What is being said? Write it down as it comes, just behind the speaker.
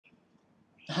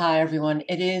Hi everyone.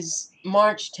 It is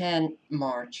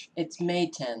It's May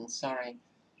 10, sorry.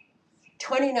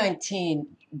 2019,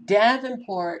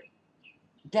 Davenport,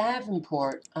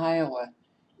 Iowa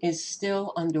is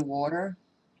still underwater.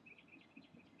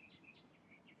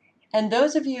 And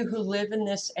those of you who live in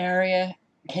this area,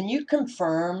 can you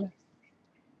confirm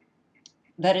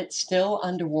that it's still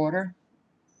underwater?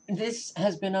 This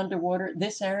has been underwater,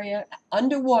 this area,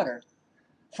 underwater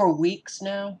for weeks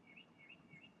now.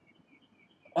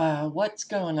 What's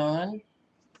going on?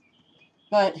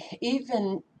 But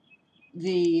even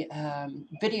the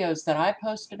videos that I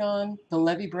posted on the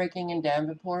levee breaking in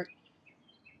Davenport,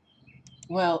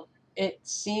 well, it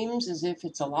seems as if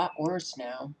it's a lot worse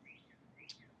now.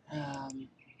 Um,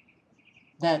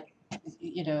 that,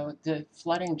 the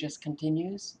flooding just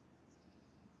continues.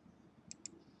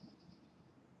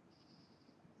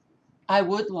 I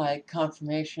would like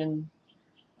confirmation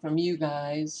from you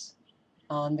guys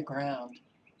on the ground.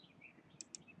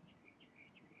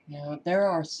 There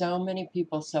are so many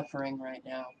people suffering right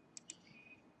now.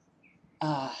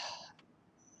 Uh,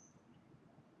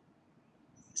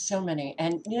 so many.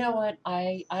 And you know what?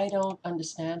 I don't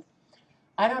understand.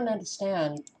 I don't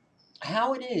understand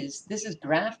how it is. This is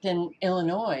Grafton,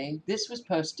 Illinois. This was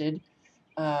posted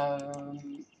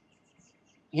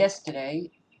yesterday.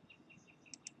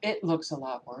 It looks a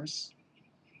lot worse.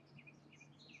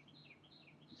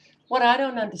 What I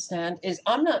don't understand is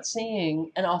I'm not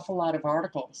seeing an awful lot of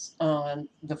articles on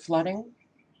the flooding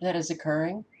that is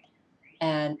occurring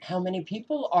and how many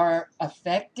people are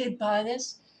affected by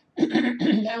this.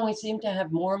 And we seem to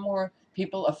have more and more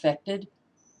people affected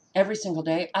every single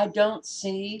day. I don't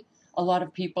see a lot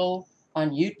of people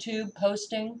on YouTube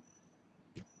posting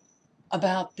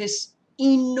about this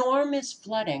enormous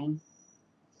flooding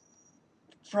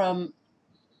from,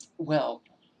 well,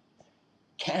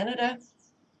 Canada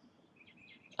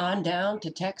on down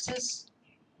to Texas.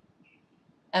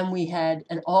 And we had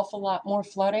an awful lot more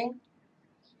flooding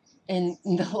in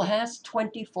the last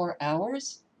 24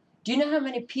 hours. Do you know how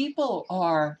many people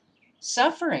are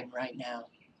suffering right now?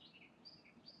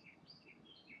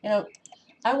 You know,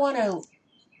 I want to.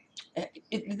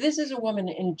 This is a woman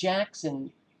in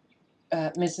Jackson,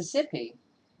 Mississippi,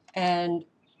 and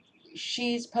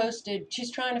she's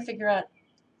trying to figure out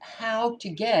how to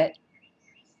get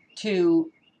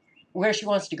to where she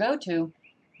wants to go to,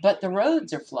 but the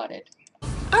roads are flooded.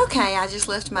 Okay, I just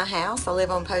left my house. I live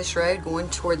on Post Road going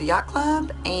toward the yacht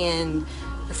club, and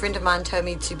a friend of mine told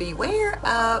me to beware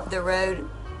of the road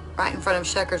right in front of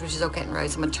Shuckers, which is Oak Canton Road.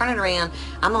 So I'm going to turn it around.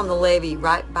 I'm on the levee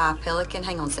right by Pelican.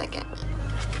 Hang on a second.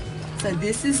 So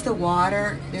this is the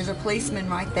water. There's a policeman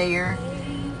right there.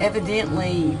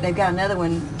 Evidently, they've got another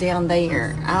one down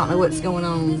there. I don't know what's going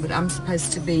on, but I'm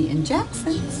supposed to be in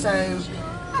Jackson, so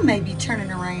I may be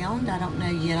turning around. I don't know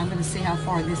yet. I'm going to see how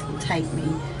far this will take me.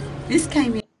 This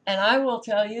came in. And I will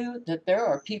tell you that there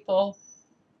are people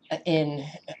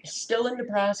still in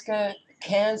Nebraska,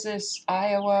 Kansas,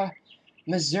 Iowa,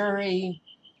 Missouri,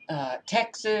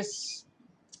 Texas,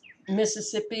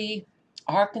 Mississippi,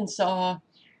 Arkansas,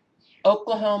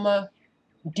 Oklahoma,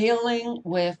 dealing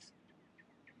with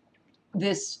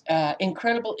this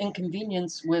incredible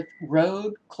inconvenience with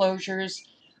road closures,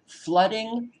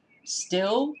 flooding.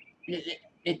 Still,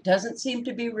 it doesn't seem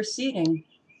to be receding.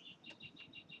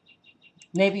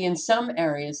 Maybe in some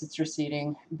areas it's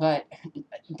receding, but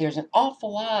there's an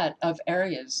awful lot of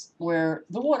areas where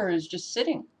the water is just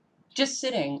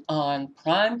sitting on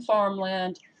prime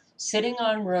farmland, sitting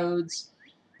on roads.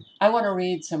 I want to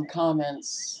read some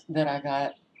comments that I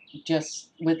got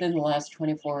just within the last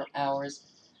 24 hours.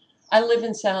 I live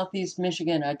in Southeast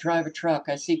Michigan. I drive a truck.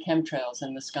 I see chemtrails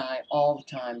in the sky all the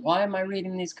time. Why am I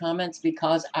reading these comments?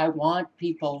 Because I want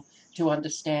people to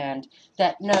understand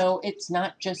that no, it's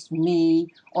not just me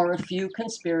or a few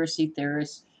conspiracy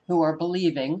theorists who are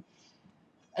believing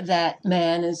that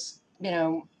man is,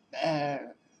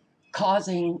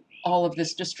 causing all of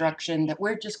this destruction, that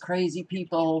we're just crazy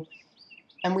people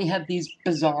and we have these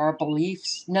bizarre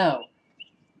beliefs. No,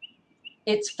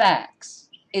 it's facts,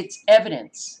 it's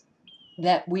evidence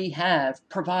that we have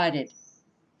provided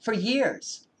for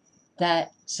years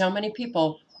that so many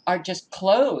people are just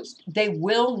closed. They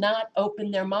will not open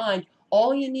their mind.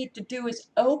 All you need to do is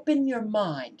open your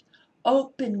mind.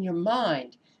 Open your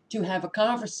mind to have a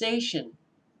conversation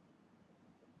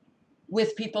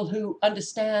with people who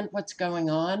understand what's going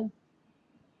on.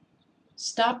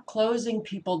 Stop closing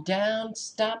people down.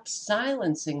 Stop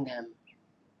silencing them.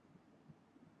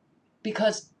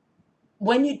 Because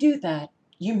when you do that,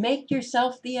 you make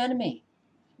yourself the enemy.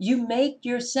 You make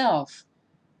yourself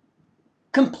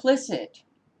complicit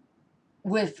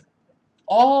with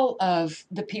all of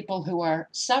the people who are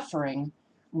suffering,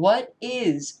 what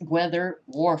is weather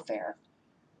warfare?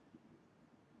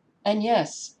 And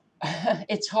yes,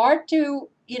 it's hard to,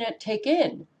 take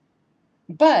in,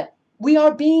 but we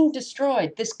are being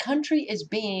destroyed. This country is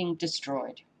being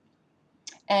destroyed.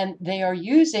 And they are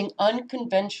using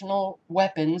unconventional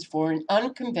weapons for an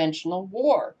unconventional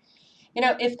war.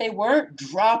 If they weren't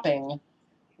dropping,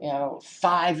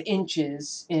 5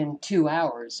 inches in 2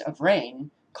 hours of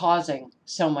rain, causing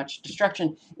so much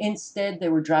destruction, instead they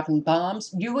were dropping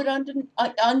bombs, you would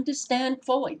understand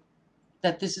fully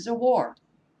that this is a war.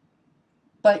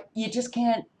 But you just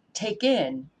can't take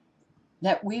in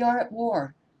that we are at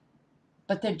war,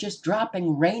 but they're just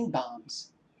dropping rain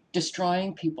bombs,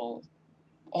 destroying people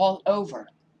all over.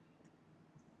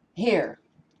 Here,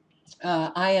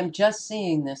 I am just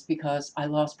seeing this because I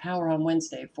lost power on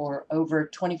Wednesday for over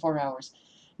 24 hours.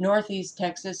 Northeast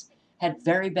Texas had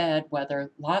very bad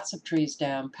weather, lots of trees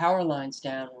down, power lines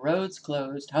down, roads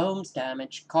closed, homes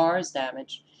damaged, cars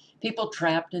damaged, people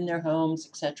trapped in their homes,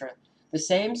 etc. The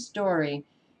same story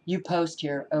you post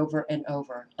here over and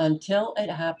over. Until it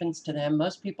happens to them,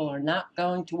 most people are not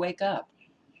going to wake up.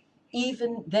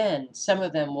 Even then, some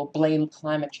of them will blame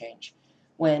climate change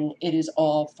when it is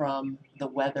all from the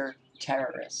weather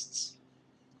terrorists.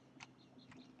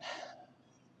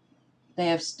 They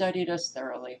have studied us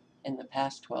thoroughly in the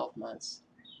past 12 months.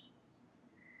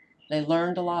 They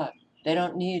learned a lot. They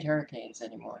don't need hurricanes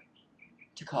anymore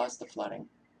to cause the flooding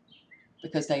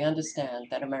because they understand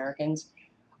that Americans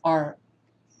are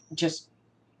just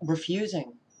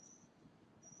refusing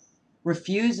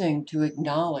to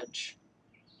acknowledge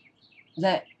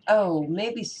that, oh,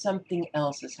 maybe something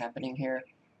else is happening here,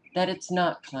 that it's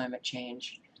not climate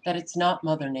change, that it's not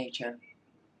Mother Nature.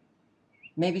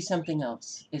 Maybe something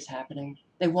else is happening.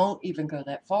 They won't even go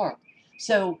that far.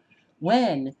 So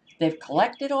when they've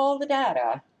collected all the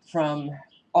data from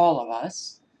all of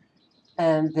us,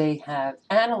 and they have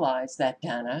analyzed that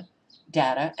data,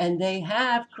 and they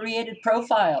have created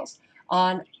profiles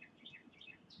on,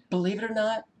 believe it or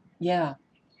not, yeah,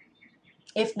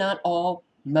 if not all,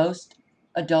 most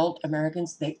adult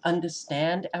Americans, they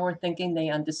understand our thinking, they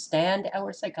understand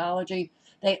our psychology,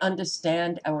 they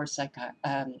understand our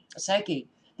psyche.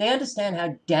 They understand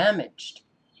how damaged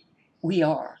we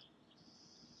are.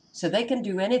 So they can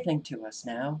do anything to us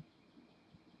now.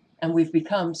 And we've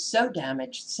become so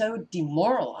damaged, so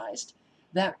demoralized,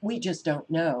 that we just don't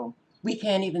know. We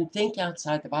can't even think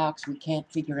outside the box. We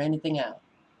can't figure anything out.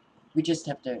 We just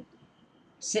have to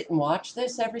sit and watch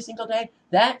this every single day.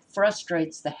 That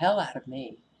frustrates the hell out of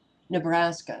me.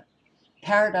 Nebraska,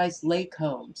 Paradise Lake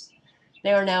homes.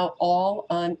 They are now all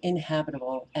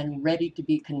uninhabitable and ready to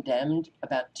be condemned.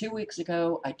 About 2 weeks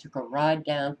ago, I took a ride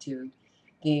down to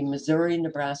the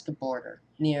Missouri-Nebraska border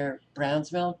near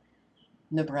Brownsville,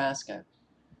 Nebraska,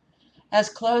 as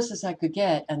close as I could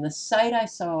get, and the sight I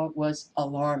saw was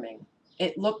alarming.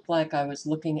 It looked like I was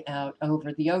looking out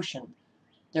over the ocean.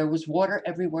 There was water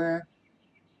everywhere.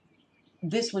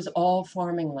 This was all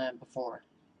farming land before.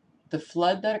 The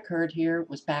flood that occurred here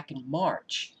was back in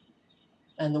March,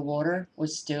 and the water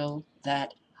was still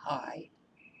that high.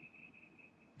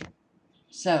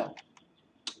 So,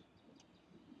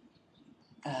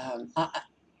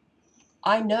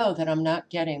 I know that I'm not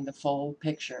getting the full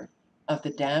picture of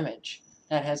the damage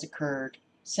that has occurred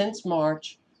since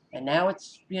March, and now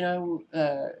it's, getting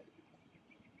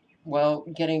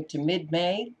to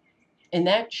mid-May. In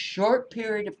that short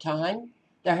period of time,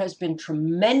 there has been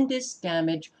tremendous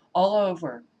damage all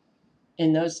over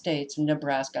in those states: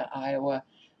 Nebraska, Iowa,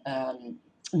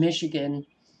 Michigan,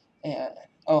 uh,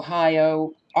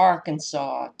 Ohio,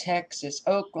 Arkansas, Texas,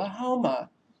 Oklahoma,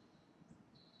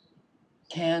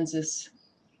 Kansas.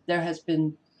 There has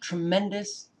been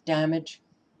tremendous damage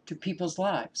to people's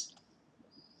lives.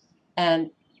 And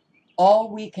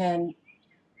all we can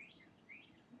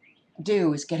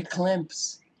do is get a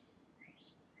glimpse,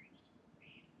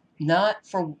 not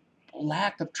for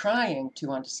lack of trying to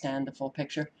understand the full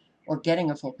picture or getting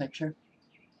a full picture.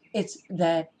 It's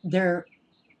that they're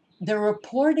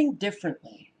reporting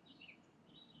differently.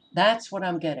 That's what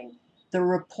I'm getting. The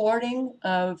reporting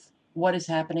of what is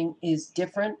happening is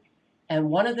different. And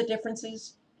one of the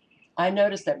differences, I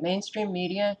noticed that mainstream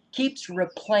media keeps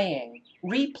replaying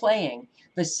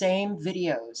the same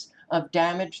videos of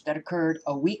damage that occurred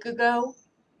a week ago.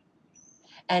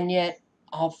 And yet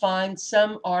I'll find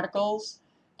some articles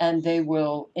and they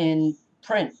will, in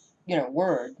print,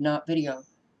 word, not video,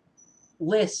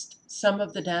 list some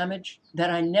of the damage that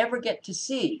I never get to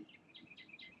see,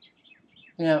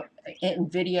 in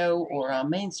video or on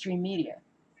mainstream media.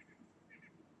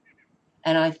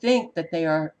 And I think that they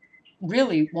are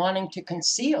really wanting to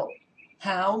conceal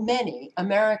how many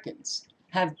Americans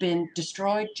have been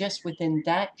destroyed just within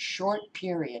that short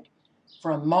period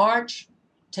from March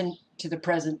to the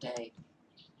present day.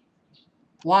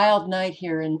 Wild night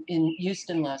here in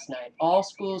Houston last night. All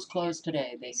schools closed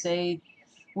today. They say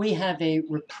we have a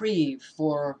reprieve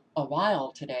for a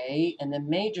while today, and the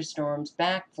major storms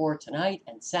back for tonight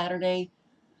and Saturday.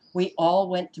 We all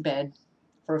went to bed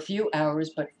for a few hours,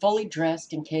 but fully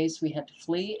dressed in case we had to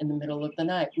flee in the middle of the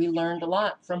night. We learned a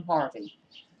lot from Harvey.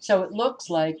 So it looks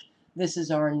like this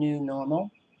is our new normal.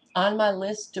 On my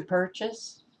list to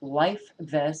purchase, life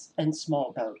vest and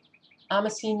small boat. I'm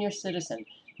a senior citizen.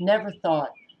 Never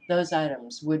thought those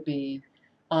items would be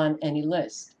on any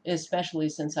list, especially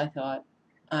since I thought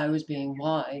I was being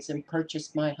wise and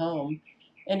purchased my home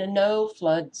in a no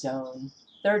flood zone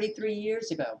 33 years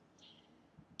ago.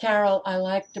 Carol, I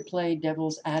like to play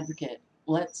devil's advocate.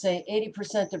 Let's say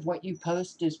 80% of what you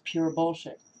post is pure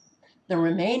bullshit. The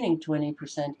remaining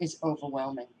 20% is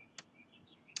overwhelming.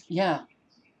 Yeah,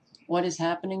 what is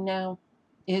happening now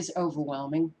is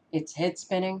overwhelming. It's head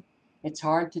spinning. It's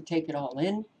hard to take it all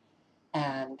in.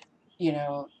 And, you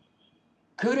know,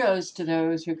 kudos to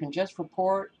those who can just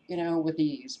report, with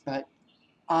ease. But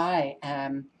I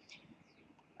am,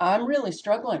 I'm really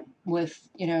struggling with,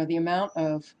 the amount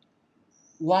of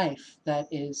life that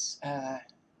is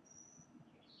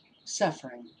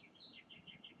suffering.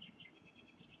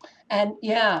 And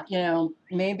yeah,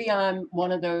 maybe I'm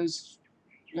one of those,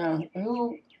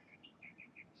 who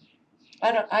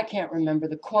I can't remember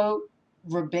the quote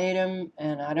verbatim,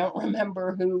 and I don't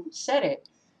remember who said it,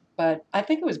 but I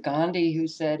think it was Gandhi who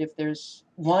said, if there's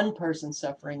one person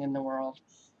suffering in the world,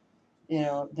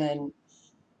 then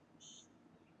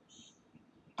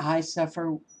I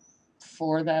suffer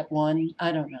for that one.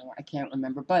 I don't know. I can't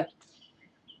remember, but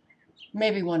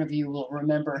maybe one of you will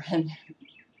remember and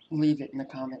leave it in the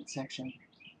comment section.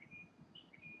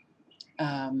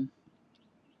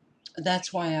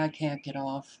 That's why I can't get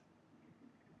off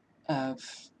of,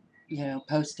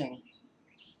 posting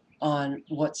on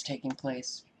what's taking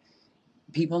place.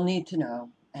 People need to know.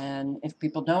 And if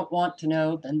people don't want to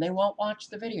know, then they won't watch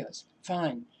the videos.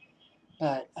 Fine.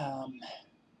 But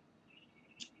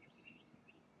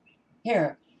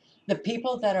here, the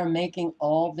people that are making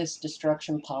all this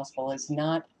destruction possible is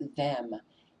not them.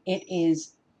 It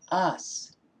is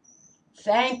us.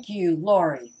 Thank you,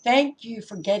 Lori. Thank you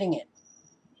for getting it.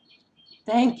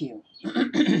 Thank you.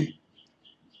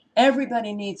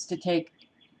 Everybody needs to take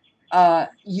a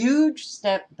huge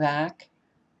step back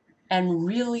and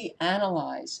really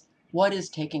analyze what is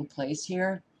taking place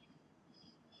here.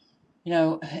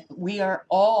 We are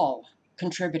all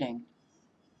contributing.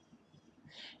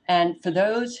 And for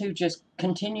those who just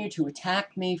continue to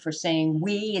attack me for saying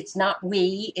we, it's not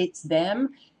we, it's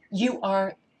them,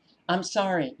 I'm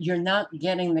sorry, you're not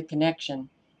getting the connection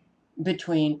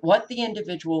between what the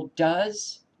individual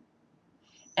does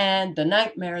and the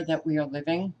nightmare that we are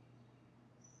living.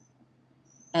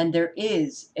 And there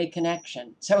is a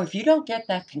connection. So if you don't get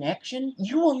that connection,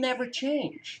 you will never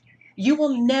change. You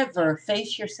will never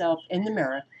face yourself in the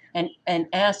mirror and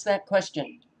ask that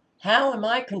question, how am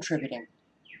I contributing?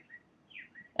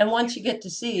 And once you get to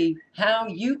see how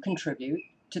you contribute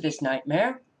to this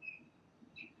nightmare,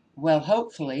 well,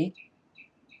 hopefully,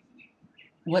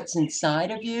 what's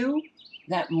inside of you,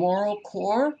 that moral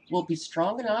core, will be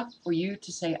strong enough for you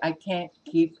to say, I can't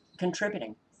keep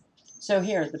contributing. So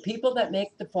here, the people that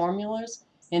make the formulas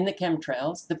in the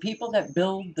chemtrails, the people that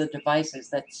build the devices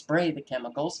that spray the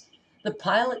chemicals, the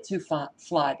pilots who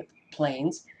fly the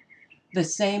planes, the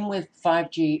same with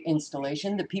 5G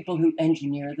installation, the people who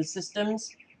engineer the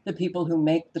systems, the people who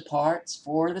make the parts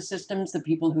for the systems, the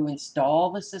people who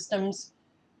install the systems,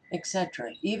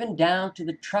 etc., even down to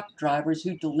the truck drivers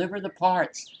who deliver the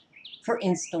parts for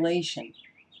installation.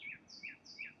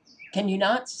 Can you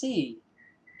not see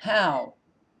how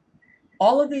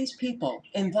all of these people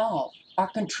involved are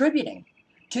contributing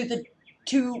to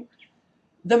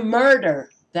the murder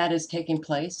that is taking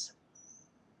place,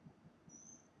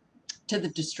 to the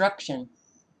destruction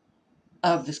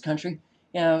of this country?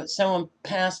 Someone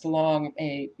passed along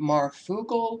a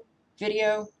Marfugel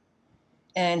video,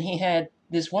 and he had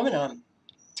this woman on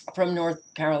from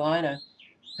North Carolina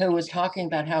who was talking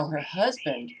about how her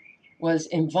husband was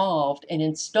involved in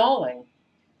installing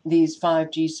these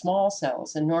 5G small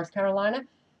cells in North Carolina.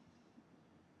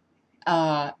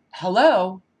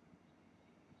 Hello?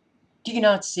 Do you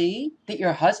not see that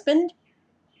your husband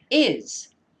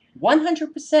is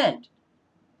 100%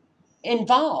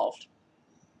 involved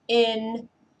in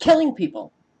killing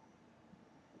people?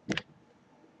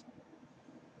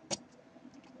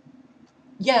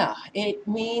 yeah, it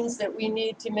means that we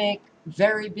need to make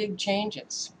very big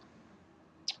changes.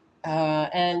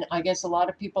 And I guess a lot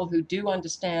of people who do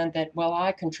understand that, well,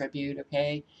 I contribute,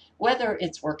 okay, whether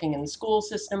it's working in the school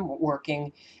system,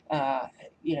 working, uh,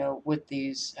 with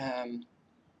these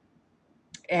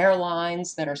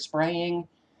airlines that are spraying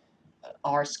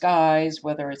our skies,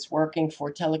 whether it's working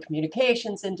for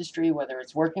telecommunications industry, whether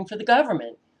it's working for the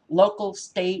government, local,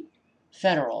 state,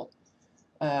 federal,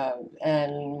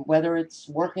 and whether it's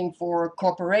working for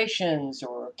corporations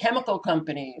or chemical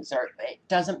companies, or it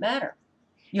doesn't matter.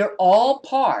 You're all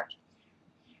part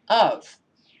of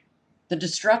the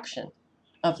destruction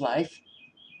of life,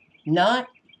 not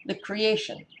the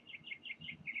creation.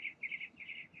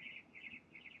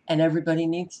 And everybody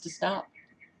needs to stop.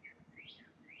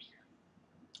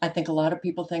 I think a lot of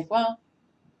people think, well,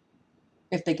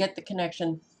 if they get the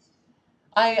connection,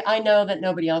 I know that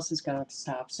nobody else is going to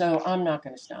stop, so I'm not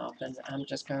going to stop, and I'm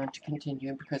just going to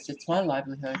continue because it's my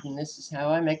livelihood and this is how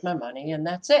I make my money, and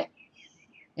that's it.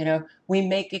 We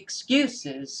make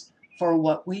excuses for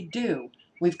what we do.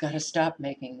 We've got to stop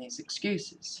making these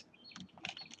excuses.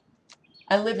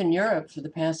 I live in Europe for the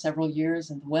past several years,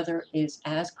 and the weather is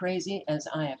as crazy as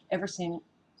I have ever seen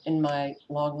in my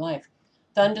long life.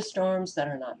 Thunderstorms that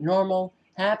are not normal,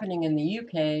 happening in the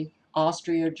UK,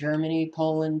 Austria, Germany,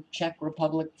 Poland, Czech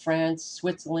Republic, France,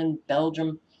 Switzerland,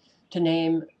 Belgium, to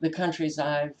name the countries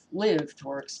I've lived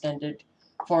for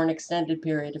an extended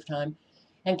period of time,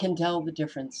 and can tell the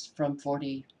difference from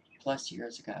 40 plus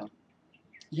years ago.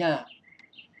 Yeah,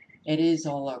 it is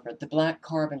all over. The black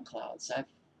carbon clouds.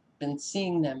 I've been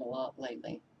seeing them a lot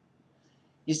lately.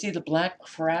 You see the black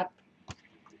crap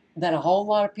that a whole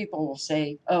lot of people will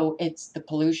say, oh, it's the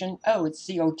pollution. Oh, it's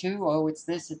CO2. Oh, it's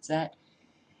this, it's that.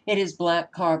 It is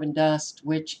black carbon dust,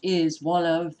 which is one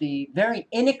of the very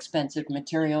inexpensive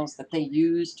materials that they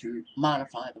use to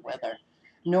modify the weather.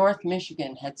 North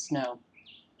Michigan had snow.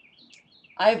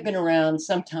 I've been around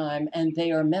some time and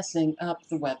they are messing up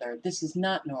the weather. This is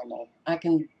not normal. I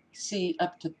can see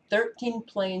up to 13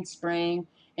 planes spraying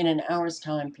in an hour's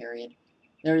time period.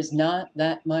 There is not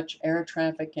that much air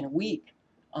traffic in a week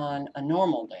on a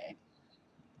normal day.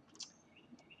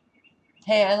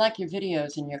 Hey, I like your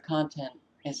videos and your content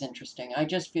is interesting. I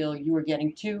just feel you are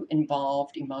getting too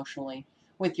involved emotionally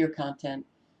with your content.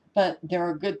 But there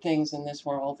are good things in this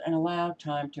world and allow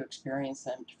time to experience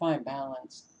them, to find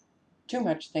balance. Too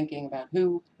much thinking about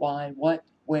who, why, what,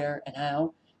 where, and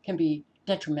how can be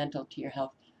detrimental to your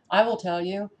health. I will tell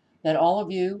you that all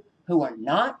of you who are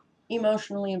not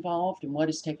emotionally involved in what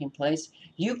is taking place,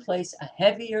 you place a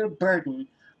heavier burden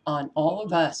on all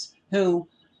of us who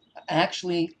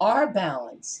actually are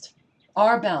balanced.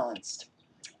 Are balanced.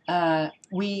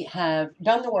 We have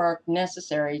done the work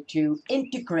necessary to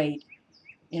integrate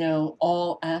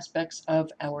all aspects of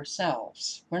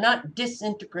ourselves. We're not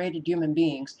disintegrated human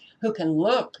beings who can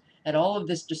look at all of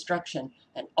this destruction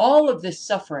and all of this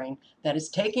suffering that is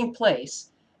taking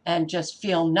place and just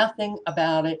feel nothing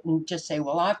about it and just say,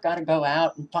 well, I've got to go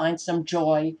out and find some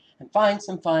joy and find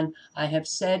some fun. I have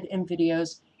said in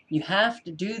videos, you have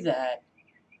to do that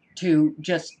to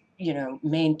just,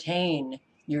 maintain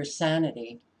your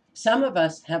sanity. Some of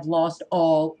us have lost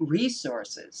all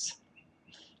resources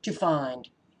to find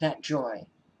that joy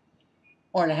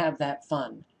or to have that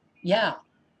fun. Yeah,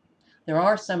 there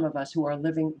are some of us who are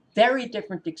living very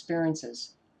different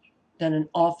experiences than an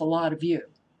awful lot of you.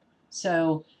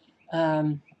 So,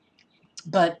 um,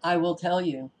 but I will tell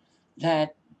you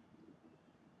that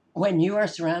when you are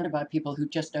surrounded by people who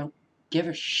just don't give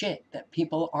a shit that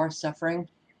people are suffering,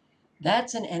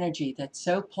 that's an energy that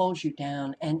so pulls you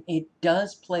down, and it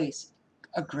does place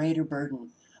a greater burden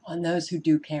on those who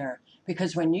do care.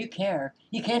 Because when you care,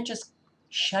 you can't just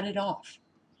shut it off.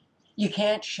 You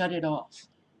can't shut it off.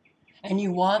 And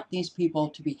you want these people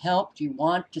to be helped. You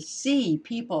want to see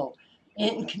people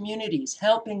in communities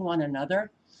helping one another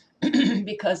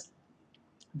because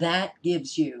that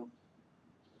gives you,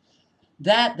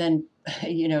 that then,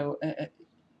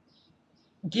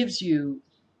 gives you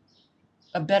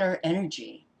a better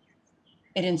energy.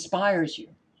 It inspires you.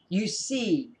 You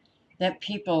see that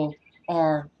people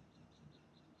are,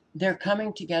 they're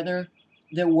coming together,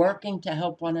 they're working to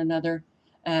help one another,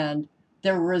 and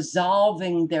they're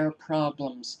resolving their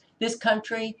problems. This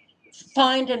country,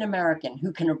 find an American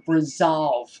who can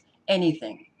resolve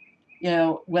anything,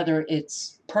 whether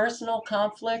it's personal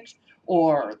conflict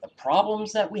or the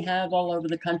problems that we have all over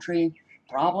the country,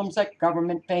 problems that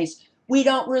government face. We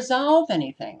don't resolve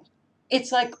anything.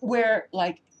 It's like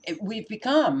we've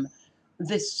become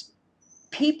this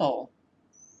people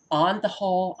on the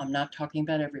whole. I'm not talking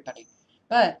about everybody,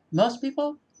 but most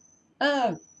people,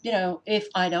 oh, If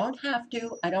I don't have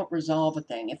to, I don't resolve a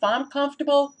thing. If I'm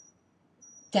comfortable,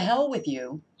 to hell with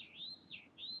you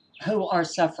who are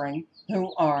suffering,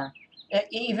 who are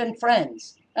even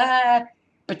friends.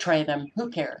 Betray them. Who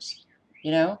cares?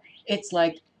 It's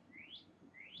like,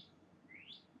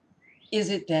 is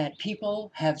it that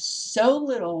people have so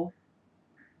little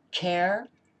care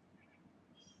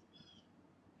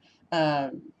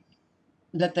um,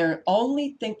 that they're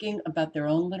only thinking about their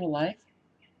own little life?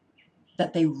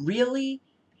 That they really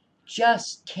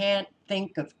just can't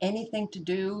think of anything to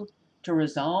do to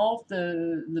resolve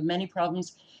the many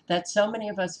problems that so many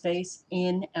of us face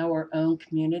in our own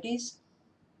communities?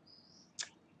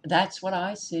 That's what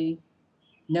I see.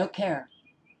 No care.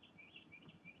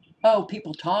 Oh,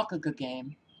 people talk a good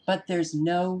game, but there's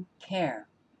no care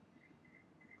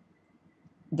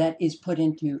that is put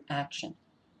into action.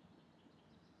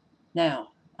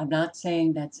 Now, I'm not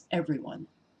saying that's everyone,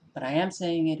 but I am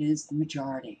saying it is the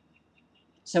majority.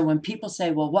 So when people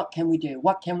say, well, what can we do?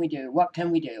 What can we do? What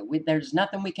can we do? There's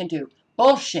nothing we can do.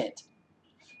 Bullshit.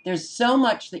 There's so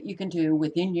much that you can do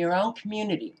within your own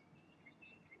community.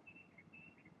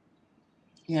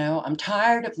 I'm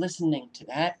tired of listening to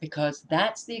that, because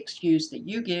that's the excuse that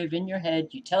you give in your head.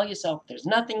 You tell yourself there's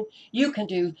nothing you can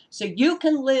do so you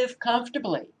can live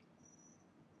comfortably.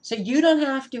 So you don't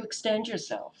have to extend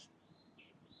yourself.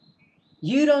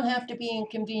 You don't have to be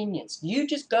inconvenienced. You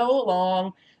just go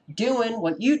along doing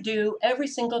what you do every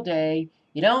single day.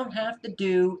 You don't have to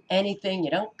do anything.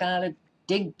 You don't got to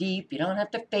dig deep. You don't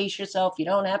have to face yourself. You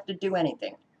don't have to do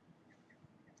anything.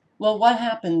 Well, what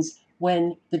happens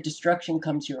when the destruction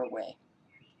comes your way?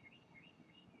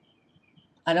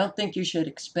 I don't think you should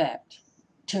expect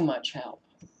too much help.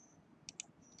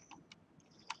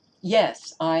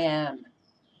 Yes, I am.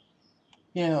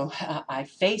 I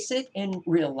face it in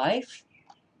real life.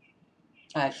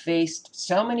 I've faced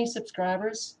so many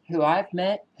subscribers who I've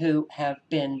met who have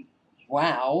been,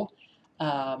 wow,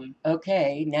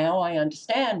 okay, now I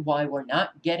understand why we're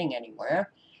not getting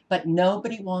anywhere, but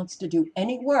nobody wants to do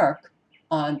any work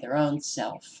on their own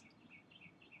self.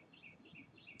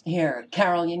 Here,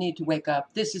 Carol, you need to wake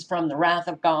up. This is from the wrath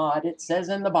of God. It says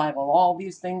in the Bible, all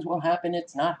these things will happen.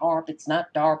 It's not HARP, it's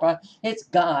not DARPA. It's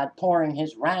God pouring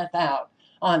his wrath out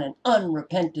on an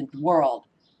unrepentant world.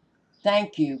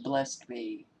 Thank you, blessed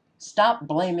be. Stop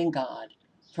blaming God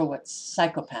for what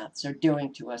psychopaths are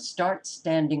doing to us. Start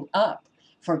standing up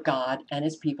for God and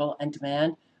his people and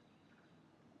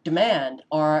demand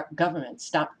our government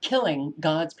stop killing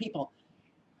God's people.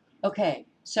 Okay,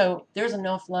 so there's an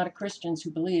awful lot of Christians who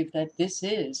believe that this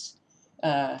is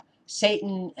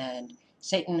Satan, and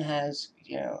Satan has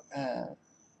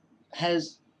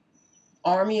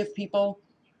army of people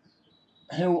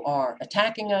who are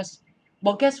attacking us.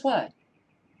 Well, guess what?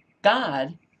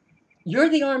 God, you're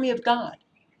the army of God.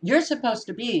 You're supposed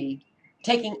to be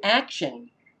taking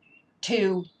action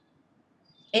to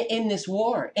in this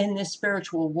war, in this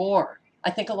spiritual war. I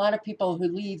think a lot of people who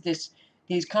leave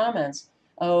these comments,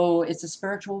 oh, it's a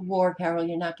spiritual war, Carol,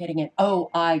 you're not getting it. Oh,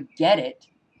 I get it.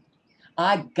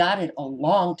 I got it a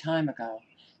long time ago.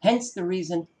 Hence the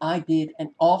reason I did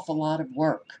an awful lot of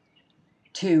work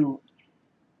to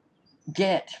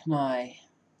get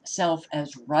myself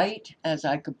as right as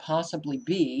I could possibly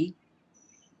be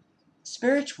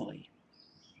spiritually.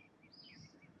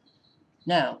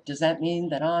 Now, does that mean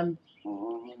that I'm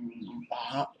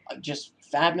just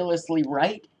fabulously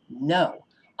right? No.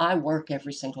 I work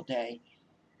every single day.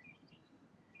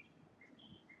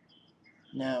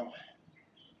 No.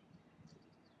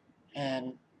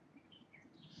 And,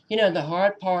 the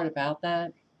hard part about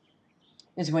that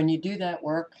is when you do that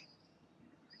work,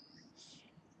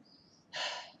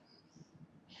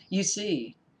 you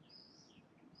see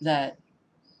that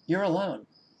you're alone.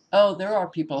 Oh, there are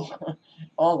people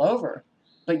all over,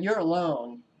 but you're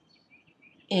alone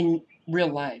in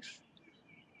real life,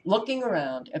 looking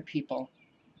around at people,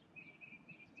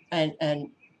 and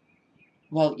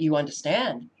well, you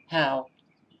understand how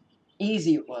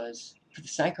easy it was for the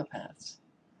psychopaths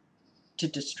to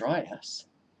destroy us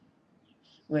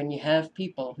when you have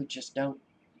people who just don't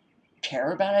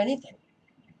care about anything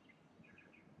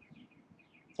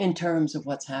in terms of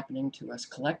what's happening to us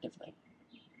collectively.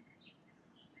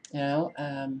 You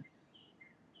know,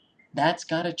 that's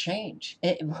got to change.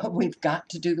 We've got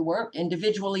to do the work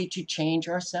individually to change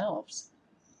ourselves.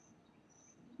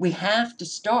 We have to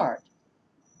start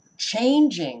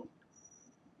changing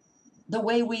the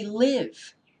way we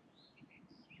live.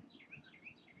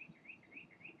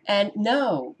 And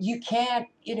no, you can't,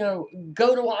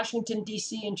 go to Washington,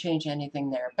 D.C. and change anything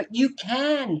there, but you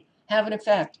can have an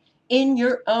effect in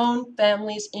your own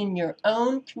families, in your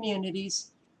own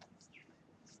communities.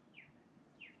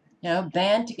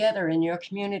 Band together in your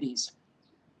communities.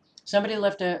 Somebody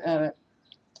left a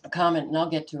comment, and I'll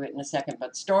get to it in a second,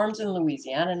 but storms in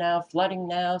Louisiana now, flooding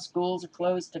now, schools are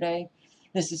closed today.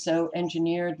 This is so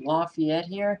engineered. Lafayette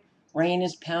here, rain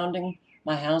is pounding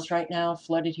my house right now,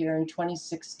 flooded here in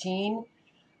 2016.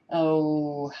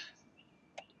 Oh,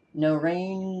 no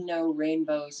rain, no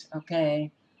rainbows.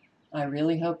 Okay. I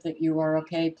really hope that you are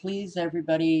okay. Please,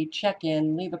 everybody, check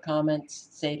in, leave a comment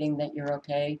stating that you're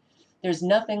okay. There's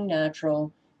nothing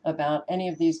natural about any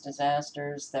of these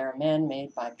disasters. They're man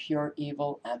made by pure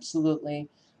evil, absolutely.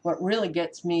 What really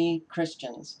gets me,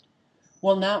 Christians,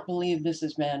 will not believe this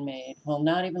is man made, will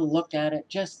not even look at it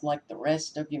just like the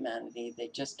rest of humanity. They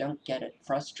just don't get it.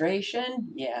 Frustration?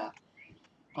 Yeah,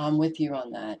 I'm with you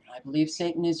on that. I believe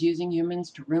Satan is using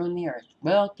humans to ruin the earth.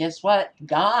 Well, guess what?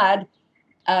 God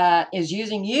is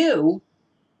using you,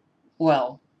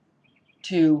 well,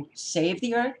 to save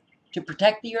the earth, to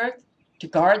protect the earth, to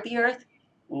guard the earth.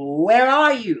 Where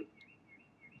are you?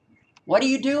 What are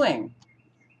you doing?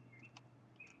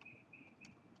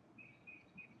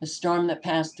 The storm that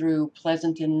passed through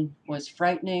Pleasanton was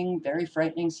frightening, very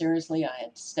frightening. Seriously, I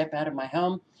had to step out of my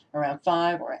home around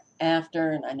 5 or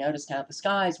after, and I noticed how the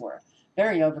skies were.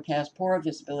 Very overcast, poor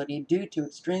visibility due to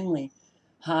extremely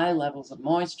high levels of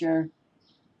moisture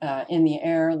in the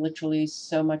air, literally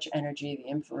so much energy. The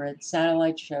infrared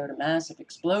satellite showed a massive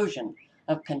explosion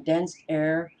of condensed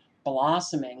air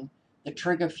blossoming, the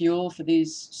trigger fuel for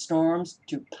these storms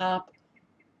to pop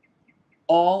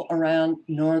all around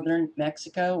northern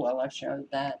Mexico. Well, I've showed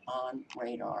that on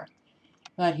radar.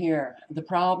 But here, the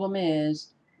problem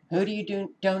is, who do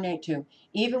you donate to?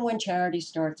 Even when charity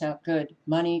starts out good,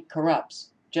 money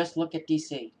corrupts. Just look at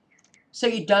DC. So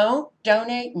you don't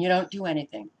donate and you don't do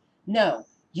anything. No,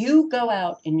 you go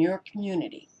out in your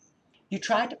community. You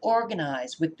try to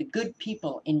organize with the good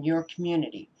people in your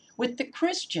community, with the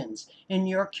Christians in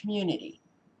your community,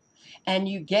 and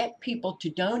you get people to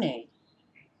donate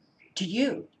to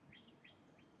you.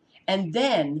 And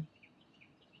then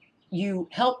you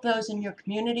help those in your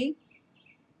community.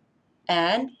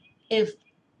 And if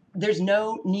there's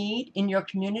no need in your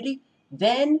community,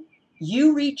 then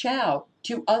you reach out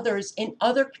to others in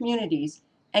other communities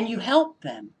and you help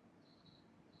them.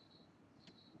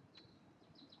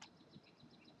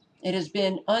 It has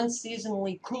been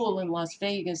unseasonably cool in Las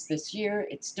Vegas this year.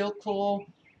 It's still cool.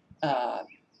 Uh,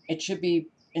 it should be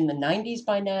in the 90s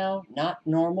by now, not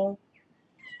normal.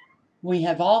 We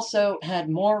have also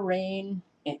had more rain.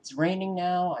 It's raining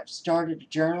now. I've started a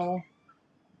journal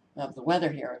of the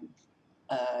weather here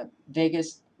in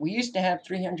Vegas. We used to have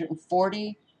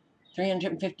 340,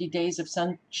 350 days of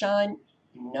sunshine.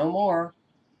 No more.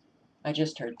 I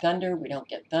just heard thunder. We don't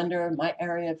get thunder. My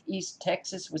area of East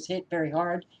Texas was hit very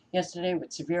hard yesterday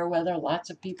with severe weather. Lots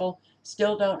of people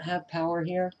still don't have power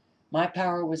here. My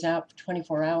power was out for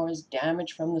 24 hours.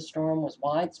 Damage from the storm was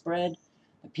widespread.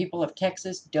 The people of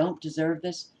Texas don't deserve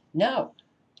this. No,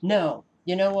 no.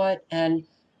 You know what? And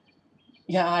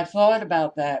yeah, I thought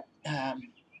about that.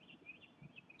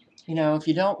 If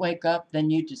you don't wake up,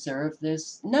 then you deserve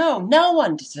this. No, no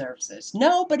one deserves this.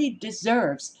 Nobody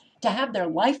deserves to have their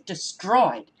life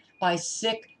destroyed by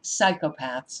sick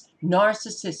psychopaths,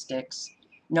 narcissistic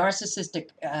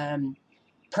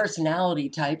personality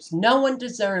types. No one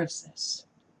deserves this.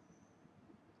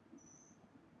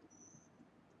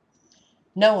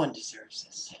 No one deserves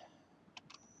this.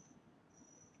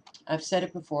 I've said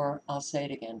it before, I'll say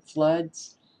it again.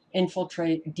 Floods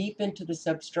infiltrate deep into the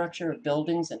substructure of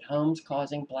buildings and homes,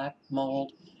 causing black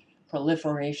mold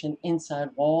proliferation inside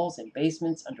walls and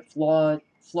basements under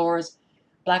floors.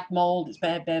 Black mold is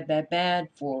bad, bad, bad, bad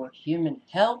for human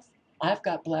health. I've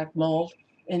got black mold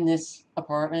in this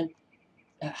apartment.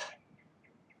 Ugh.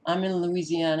 I'm in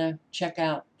Louisiana. Check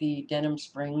out the Denham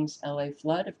Springs, LA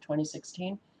flood of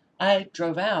 2016. I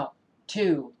drove out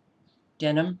to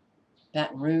Denham,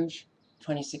 Baton Rouge,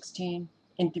 2016,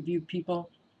 interviewed people,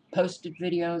 posted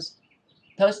videos,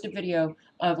 posted video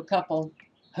of a couple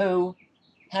who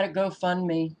had a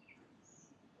GoFundMe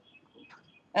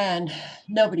and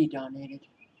nobody donated.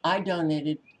 I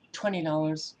donated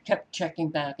 $20, kept checking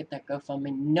back at that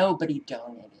GoFundMe. Nobody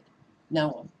donated. No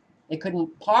one. They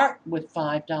couldn't part with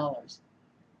 $5,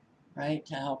 right,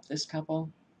 to help this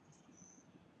couple.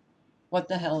 What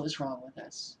the hell is wrong with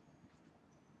us?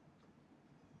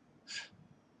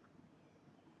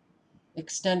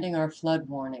 Extending our flood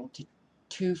warning to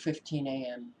 2:15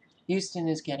 a.m. Houston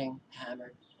is getting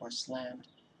hammered or slammed.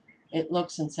 It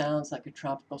looks and sounds like a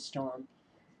tropical storm.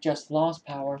 Just lost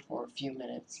power for a few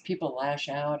minutes. People lash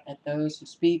out at those who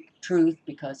speak truth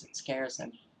because it scares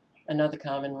them. Another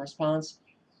common response,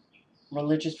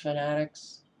 religious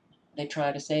fanatics. they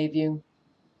try to save you.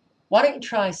 Why don't you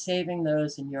try saving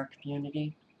those in your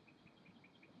community?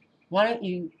 Why don't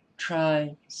you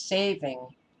try saving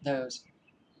those?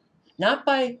 Not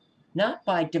by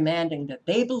demanding that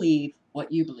they believe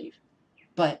what you believe,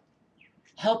 but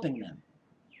helping them.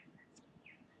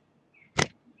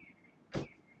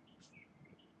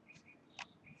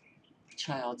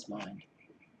 Child's mind.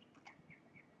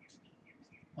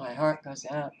 My heart goes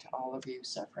out to all of you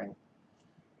suffering.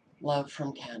 Love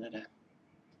from Canada.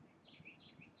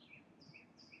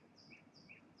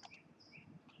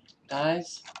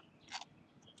 Guys,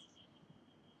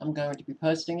 I'm going to be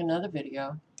posting another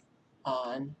video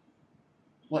on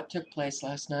what took place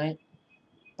last night.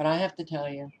 But I have to tell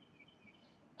you,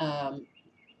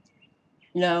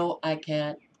 no, I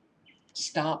can't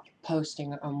stop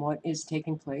posting on what is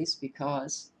taking place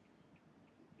because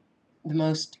the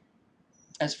most,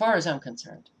 as far as I'm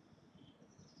concerned,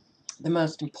 the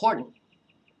most important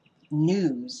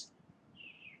news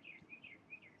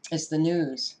is the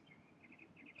news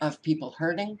of people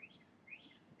hurting,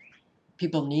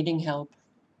 people needing help,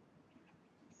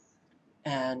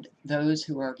 and those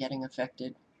who are getting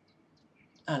affected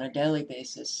on a daily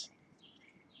basis.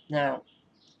 Now,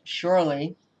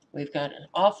 surely we've got an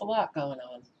awful lot going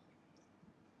on,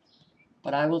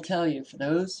 but I will tell you, for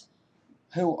those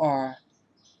who are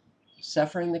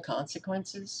suffering the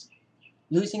consequences,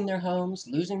 losing their homes,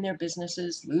 losing their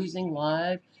businesses, losing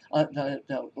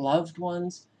the loved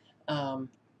ones, um,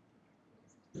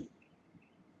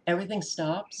 everything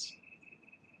stops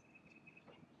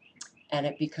and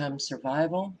it becomes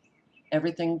survival.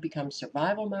 Everything becomes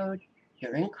survival mode.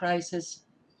 You're in crisis.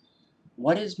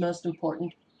 What is most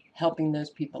important? Helping those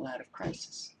people out of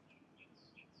crisis,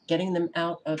 getting them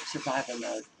out of survival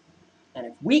mode. And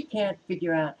if we can't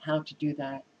figure out how to do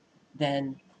that,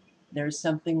 then there's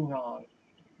something wrong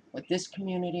with this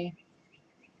community.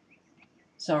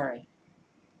 Sorry.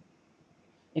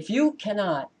 If you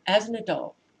cannot, as an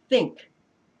adult, think,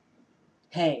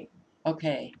 hey,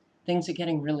 okay, things are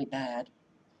getting really bad,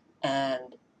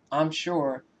 and I'm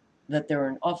sure that there are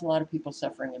an awful lot of people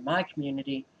suffering in my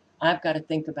community. I've got to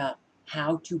think about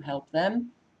how to help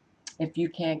them. If you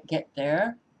can't get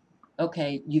there,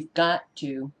 okay, you've got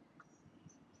to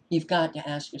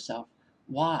ask yourself,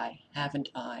 why haven't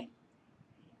I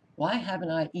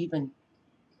even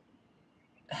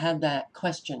had that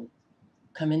question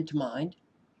come into mind?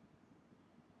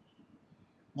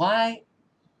 Why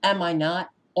am I not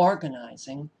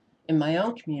organizing in my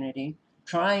own community,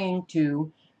 trying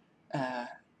to uh,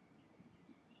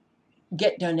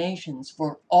 get donations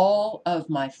for all of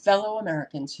my fellow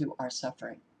Americans who are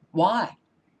suffering? Why?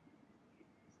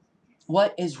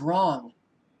 What is wrong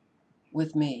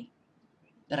with me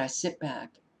that I sit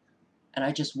back and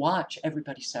I just watch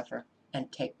everybody suffer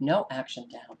and take no action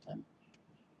to help them?